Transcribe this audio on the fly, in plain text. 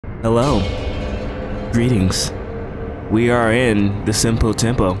Hello. Greetings. We are in the Simple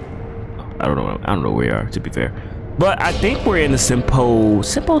Tempo. I don't know where we are, to be fair. But I think we're in the Simple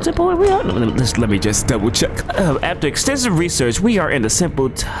Tempo. Where we are? Let me just double check. After extensive research, we are in the Simple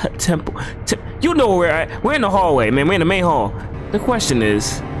Tempo. You know where we're at. We're in the hallway, man. We're in the main hall. The question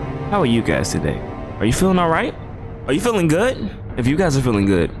is, how are you guys today? Are you feeling all right? Are you feeling good? If you guys are feeling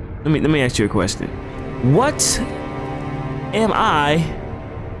good, let me ask you a question. What am I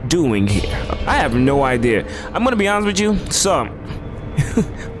doing here? I have no idea. I'm gonna be honest with you. So,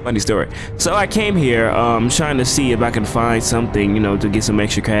 funny story. So I came here trying to see if I can find something, you know, to get some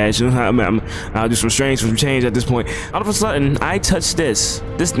extra cash. I'll do some change at this point. All of a sudden, I touched this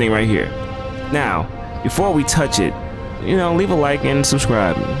thing right here. Now, before we touch it, you know, leave a like and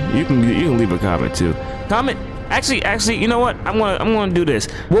subscribe. You can leave a comment too. Comment. Actually, you know what? I'm gonna do this.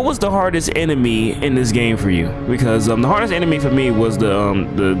 What was the hardest enemy in this game for you? Because the hardest enemy for me was the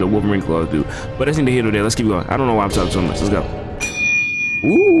Wolverine claws dude. But that's neither here nor there. Let's keep going. I don't know why I'm talking so much. Let's go.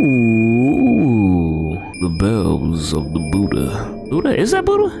 Ooh, the bells of the Buddha. Buddha? Is that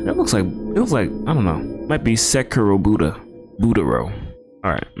Buddha? That looks like, it looks like, I don't know. Might be Sekiro Buddha. Buddha-ro.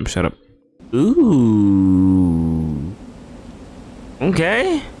 Alright, shut up. Ooh.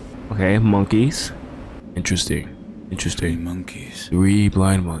 Okay. Okay, monkeys. Interesting. Three monkeys. 3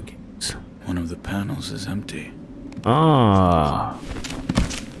 blind monkeys. One of the panels is empty. Ah.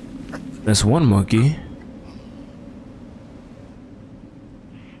 That's one monkey.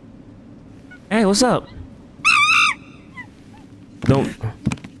 Hey, what's up? Don't.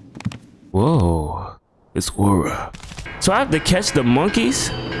 Whoa. It's Aura. So I have to catch the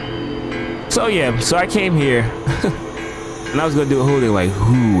monkeys? So yeah, so I came here. And I was gonna do a whole thing like,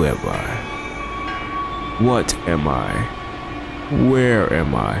 who am I? What am I? Where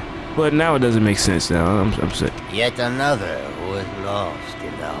am I? But now it doesn't make sense now. I'm sick. Yet another who is lost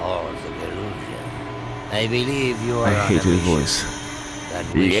in the halls of illusion. I believe you are I hate his voice.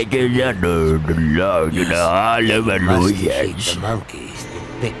 Yet another the Lord in the hall of illusion. The monkeys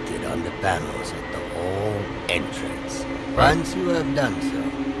depicted on the panels at the hall entrance. Once you have done so,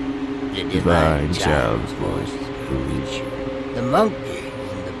 the divine child's voice will reach you. The monkey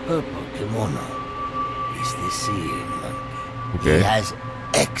in the purple kimono is the seeing monkey. Okay. He has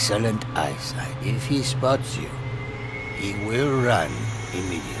excellent eyesight. If he spots you, he will run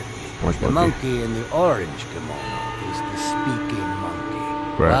immediately. The monkey in the orange kimono is the speaking monkey.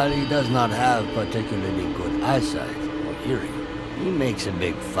 Right. While he does not have particularly good eyesight or hearing, he makes a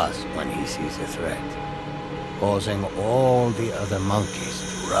big fuss when he sees a threat, causing all the other monkeys to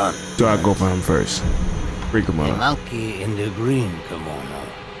run. So I go for him first. Free The kimono. monkey in the green kimono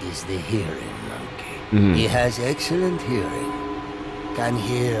is the hearing monkey. He has excellent hearing, can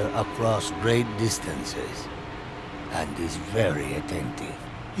hear across great distances, and is very attentive.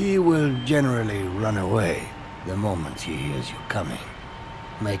 He will generally run away the moment he hears you coming,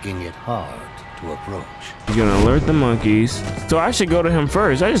 making it hard to approach. You're gonna alert the monkeys. So I should go to him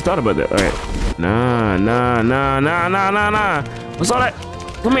first. I just thought about that. Alright. Nah. What's all that?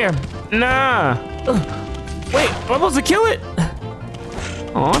 Come here. Nah. Ugh. Wait, am I supposed to kill it?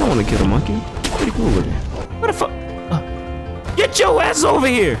 Oh, I don't want to kill the monkey. Pretty cool looking. What the fuck? Get your ass over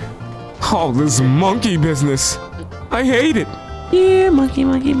here! Oh, this monkey business. I hate it. Yeah, monkey.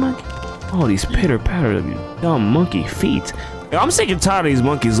 All these pitter-patter of you dumb monkey feet. Yo, I'm sick and tired of these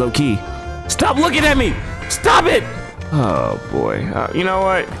monkeys, low-key. Stop looking at me! Stop it! Oh, boy. You know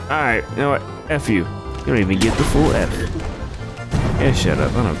what? Alright, you know what? F you. You don't even get the full F. Yeah, shut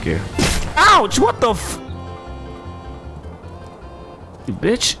up. I don't care. Ouch! What the f... You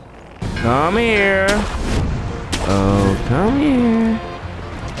bitch. Come here. Oh, come here.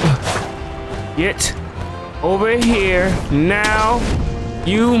 Get over here now,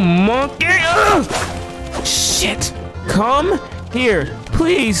 you monkey. Ugh! Shit. Come here.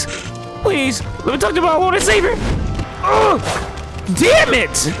 Please. Let me talk to my Lord and Savior. Ugh! Damn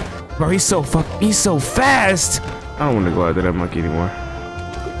it. Bro, he's so fast. I don't want to go after that monkey anymore.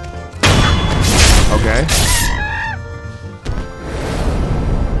 Okay.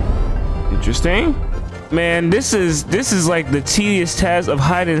 Interesting. Man, this is like the tedious task of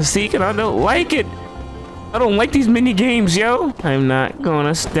hide and seek, and I don't like it. I don't like these mini games, yo. I'm not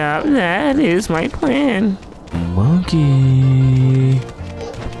gonna stop. That is my plan. Monkey.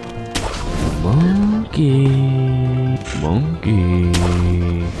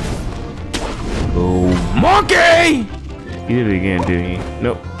 Oh, monkey! He did it again, didn't he?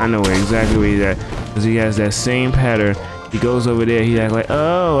 Nope. I know exactly where he's at, because he has that same pattern. He goes over there. He acts like,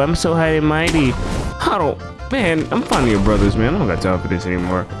 oh, I'm so high and mighty. I don't, man, I'm finding your brothers, man. I don't got time for this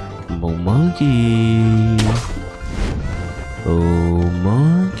anymore. Monkey. Oh,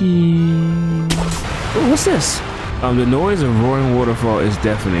 monkey. Oh, what's this? The noise of roaring waterfall is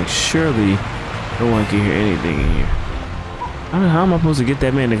deafening. Surely no one can hear anything in here. How am I supposed to get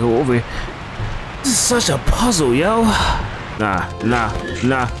that man to go over here? This is such a puzzle, yo. Nah.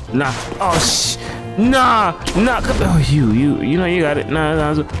 Oh, nah. Come here. Oh, you know you got it.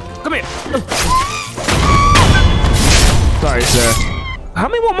 Nah. Come here. Sorry, sir. How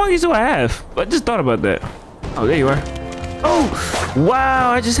many more monkeys do I have? I just thought about that. Oh, there you are. Oh,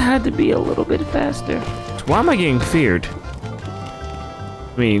 wow. I just had to be a little bit faster. Why am I getting feared?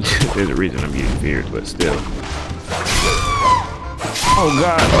 I mean, there's a reason I'm getting feared, but still. Oh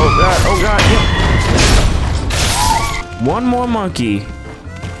god. Yep. One more monkey.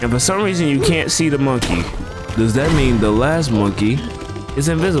 And for some reason you can't see the monkey. Does that mean the last monkey is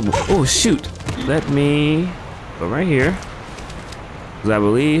invisible? Oh shoot. Let me go right here. Because I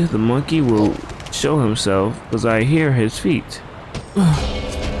believe the monkey will show himself because I hear his feet.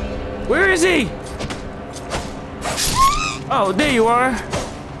 Where is he? Oh, there you are.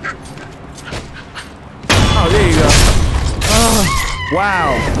 Oh, there you go. Oh,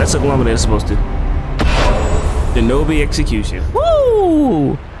 wow. That took longer than it's supposed to. Shinobi execution.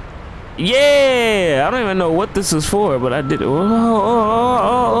 Woo! Yeah! I don't even know what this is for, but I did it.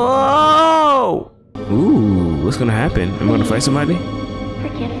 Oh! Ooh, what's gonna happen? I'm gonna fight somebody?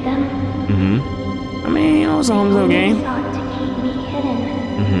 Forgive them. I mean, it's a home game. Sought to keep me hidden.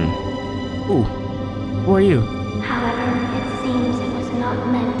 Ooh, who are you? However, it seems it was not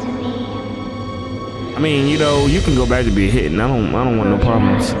meant to be. I mean, you know, you can go back to be hidden. I don't want no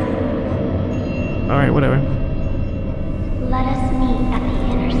problems. All right, whatever. Let us meet at the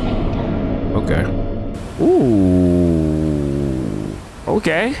inner sanctum. Okay. Ooh.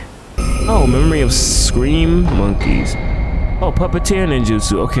 Okay. Oh, memory of scream monkeys. Oh, puppeteer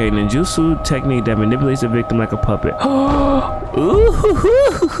ninjutsu. Okay, ninjutsu technique that manipulates the victim like a puppet. Ooh.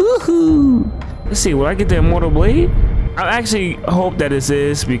 Let's see, will I get the immortal blade? I actually hope that this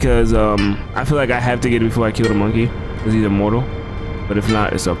is because I feel like I have to get it before I kill the monkey because he's immortal. But if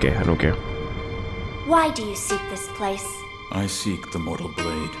not, it's okay. I don't care. Why do you seek this place? I seek the mortal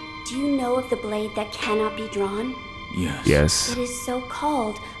blade. Do you know of the blade that cannot be drawn? Yes. Yes. It is so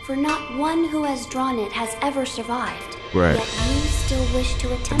called, for not one who has drawn it has ever survived. Right. Yet you still wish to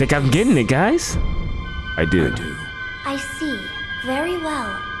attempt I think I'm getting it, guys. I do. I see. Very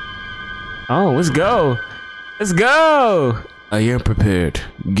well. Oh, let's go. Let's go. I am prepared.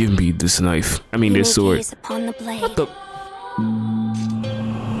 Give me this knife. I mean, You this may sword. gaze upon the blade. What the?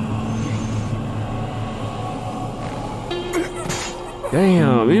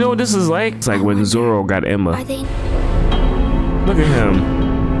 Damn, you know what this is like? It's like when Zoro got Emma. Are they? Look at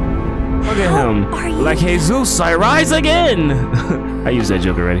him. Look at him. Are you? Like Jesus, I rise again. I used that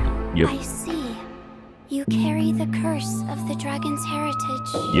joke already. Yep. I see. You carry the curse of the dragon's heritage.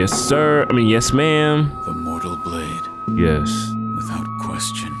 Yes, sir. I mean, yes, ma'am. The mortal blade, Yes. without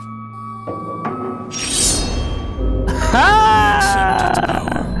question.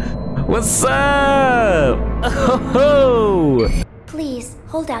 Ha! What's up? Oh, Please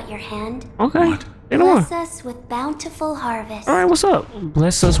hold out your hand. okay. You know what? Bless us with bountiful harvest. All right, what's up?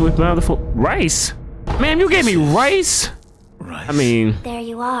 Bless us with bountiful rice. Man, you gave me rice. Rice. I mean, There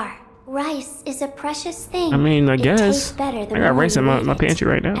you are. Rice is a precious thing. I It guess. tastes better the I got more rice you in my eat it, pantry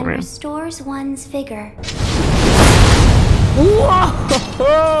right now, and man. restores one's vigor.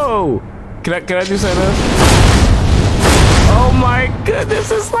 Whoa! Can I do something else? Oh my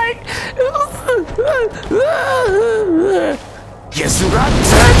goodness, it's like yes, oh,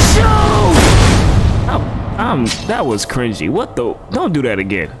 that was cringy. What the? Don't do that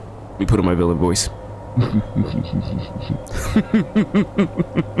again. Let me put on my villain voice.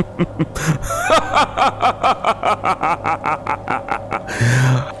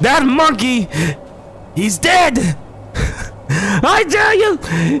 That monkey, he's dead. I tell you,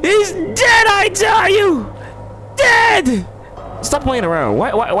 he's dead. I tell you, dead. Stop playing around.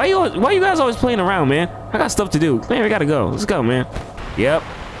 Why you guys always playing around, man? I got stuff to do. Man, we gotta go. Let's go, man. Yep,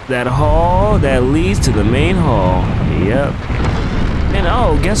 that hall that leads to the main hall. Yep. And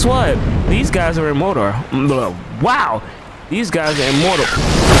oh, guess what? These guys are immortal. Wow, these guys are immortal.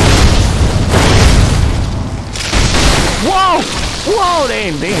 Whoa, whoa, they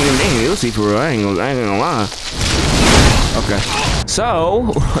ain't you'll see for real. I ain't gonna lie. Okay,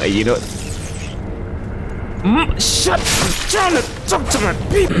 so you know. Shut down and talk to my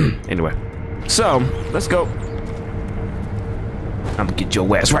people. Anyway, so let's go. I'm gonna get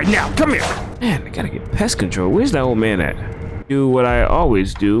your ass right now. Come here. Man, I gotta get pest control. Where's that old man at? Do what I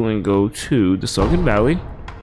always do and go to the Sunken Valley.